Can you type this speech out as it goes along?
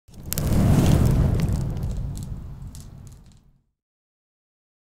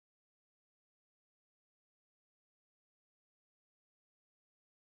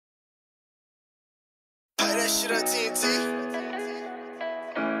shit at TNT.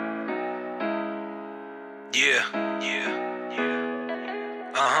 Yeah.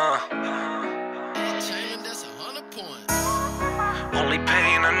 That's 100 points. Only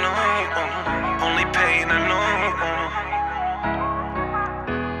pain I know. Only pain I know.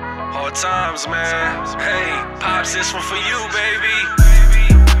 Hard times, man. Hey, Pops, this one for you, baby.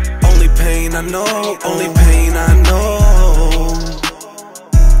 Only pain I know. Only pain I know.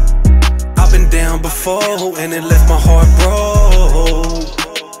 I've been down before, and it left my heart broke.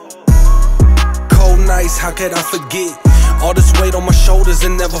 Cold nights, how could I forget? All this weight on my shoulders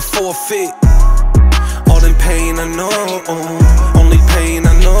and never forfeit. All the pain I know, only pain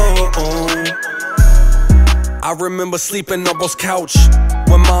I know. I remember sleeping on Bo's couch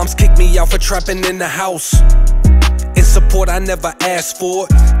when moms kicked me out for trapping in the house. In support I never asked for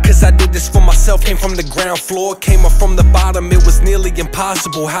it, cause I did this for myself. Came from the ground floor, came up from the bottom. It was nearly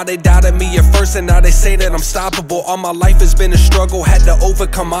impossible. How they doubted me at first and now they say that I'm stoppable. All my life has been a struggle, had to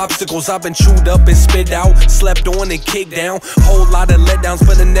overcome obstacles. I've been chewed up and spit out, slept on and kicked down. Whole lot of letdowns,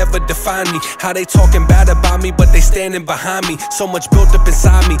 but it never defined me. How they talking bad about me, but they standing behind me. So much built up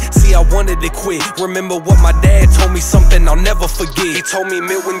inside me, see I wanted to quit. Remember what my dad told me, something I'll never forget. He told me,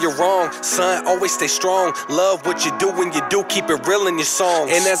 admit when you're wrong, son, always stay strong. Love what you do when you do, keep it real in your songs.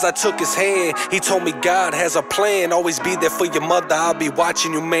 And as I took his hand, he told me God has a plan. Always be there for your mother, I'll be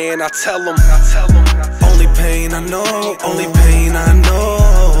watching you, man. I tell him, only pain I know, only pain I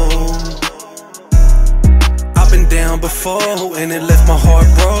know. I've been down before, and it left my heart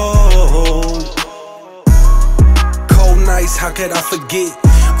broke. Cold nights, how could I forget?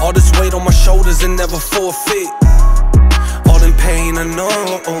 All this weight on my shoulders and never forfeit. All the pain I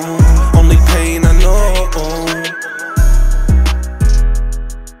know, only pain